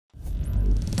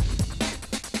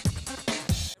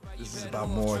This is about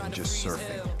more than just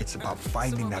surfing. It's about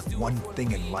finding that one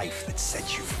thing in life that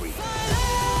sets you free.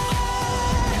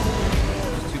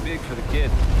 It's too big for the kid.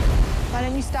 Why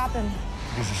didn't you stop him?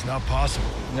 Because it's not possible.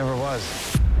 It never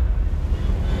was.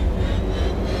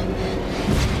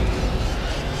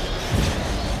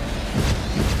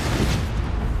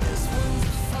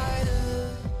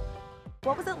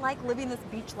 What was it like living this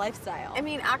beach lifestyle? I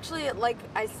mean, actually, like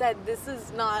I said, this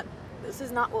is not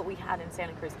what we had in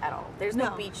Santa Cruz at all. There's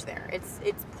no beach there. It's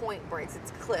point breaks,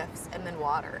 it's cliffs, and then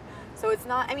water. So it's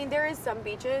not. I mean, there is some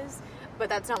beaches, but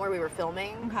that's not where we were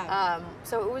filming. Okay.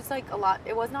 So it was like a lot.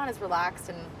 It was not as relaxed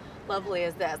and lovely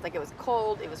as this. Like, it was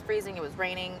cold, it was freezing, it was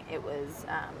raining, it was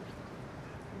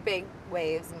big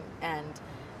waves and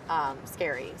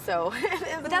scary. So,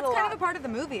 but that's kind of a part of the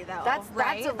movie, though. That's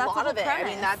right? That's a lot of it. Premise. I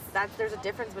mean, that's there's a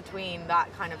difference between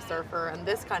that kind of surfer and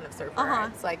this kind of surfer.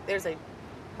 It's like there's a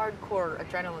hardcore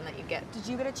adrenaline that you get. Did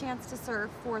you get a chance to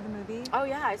surf for the movie? Oh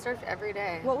yeah, I surfed every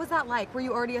day. What was that like? Were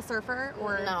you already a surfer,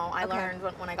 or no? I learned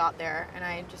when I got there, and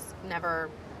I just never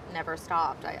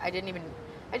stopped. I didn't even.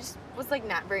 I just was like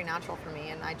very natural for me,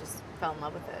 and I just fell in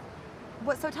love with it.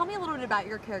 So tell me a little bit about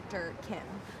your character, Kim.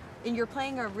 And you're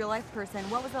playing a real life person.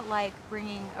 What was it like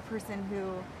bringing a person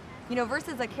who, you know,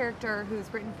 versus a character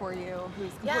who's written for you,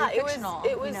 who's completely fictional?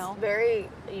 It was very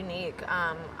unique.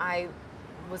 I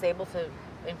was able to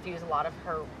infuse a lot of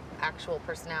her actual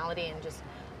personality and just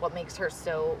what makes her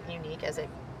so unique as a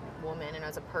woman and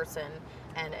as a person,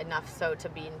 and enough so to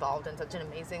be involved in such an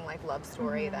amazing love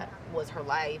story that was her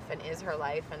life and is her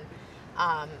life,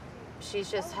 and she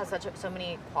just has so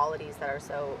many qualities that are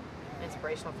so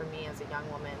inspirational for me as a young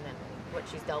woman, and what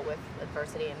she's dealt with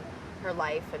adversity in her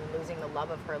life and losing the love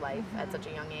of her life at such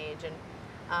a young age, and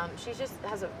she just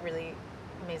has a really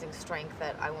amazing strength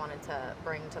that I wanted to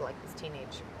bring to this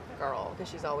teenage girl, because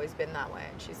she's always been that way,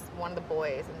 and she's one of the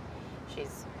boys, and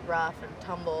she's rough and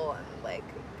tumble and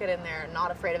get in there, not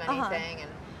afraid of anything,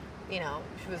 and you know,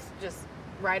 she was just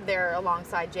right there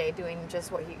alongside Jay doing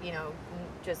just what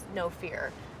just no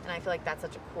fear, and I feel like that's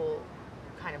such a cool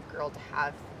kind of girl to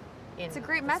have in it's a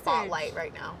great the message spotlight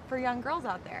right now for young girls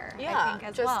out there. Yeah, I think,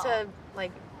 as just well.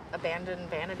 to abandon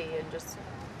vanity and just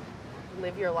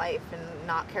live your life and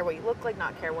not care what you look like,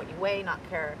 not care what you weigh, not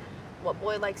care what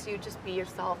boy likes you, just be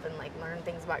yourself and learn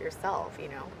things about yourself, you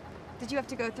know. Did you have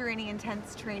to go through any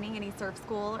intense training, any surf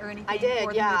school or anything? I did, for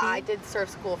the yeah. movie? I did surf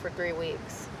school for 3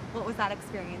 weeks. What was that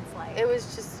experience like? It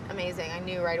was just amazing. I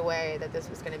knew right away that this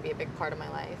was going to be a big part of my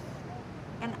life.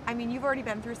 And I mean, you've already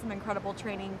been through some incredible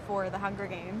training for the Hunger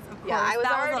Games, of course. Yeah, I was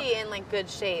already in good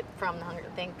shape from the Hunger.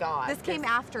 Thank God. This came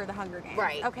after the Hunger Games,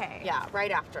 right? Okay. Yeah,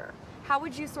 right after. How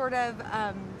would you sort of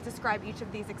describe each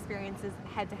of these experiences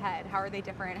head to head? How are they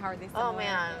different? How are they similar? Oh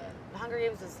man, the Hunger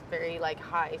Games is very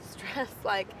high stress,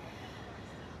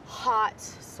 hot,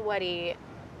 sweaty,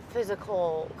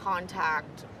 physical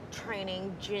contact,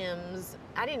 training, gyms.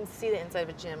 I didn't see the inside of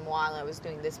a gym while I was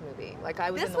doing this movie.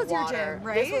 I was in the water. This was your gym,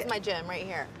 right? This was my gym right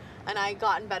here. And I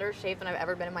got in better shape than I've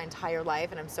ever been in my entire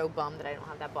life, and I'm so bummed that I don't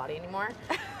have that body anymore,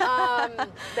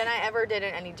 than I ever did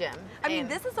in any gym. I mean,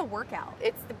 this is a workout.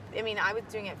 I was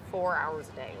doing it 4 hours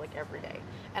a day, every day.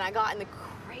 And I got in the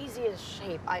craziest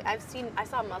shape. I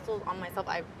saw muscles on myself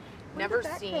I've never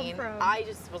seen. I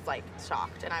just was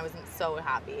shocked, and I was so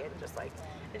happy, and just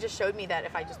it just showed me that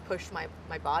if I just pushed my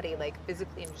body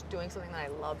physically and just doing something that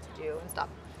I love to do and stop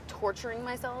torturing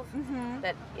myself,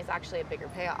 that is actually a bigger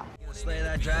payoff. You gonna slay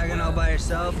that dragon all by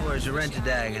yourself, or is your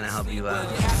rent-a-dad gonna help you out?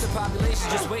 This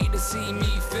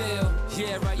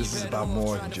is about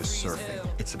more than just surfing.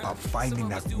 It's about finding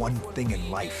that one thing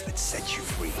in life that sets you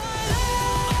free.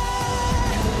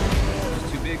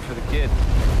 It's too big for the kid.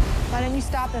 Why didn't you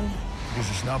stop him? Because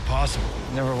it's not possible.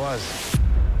 It never was.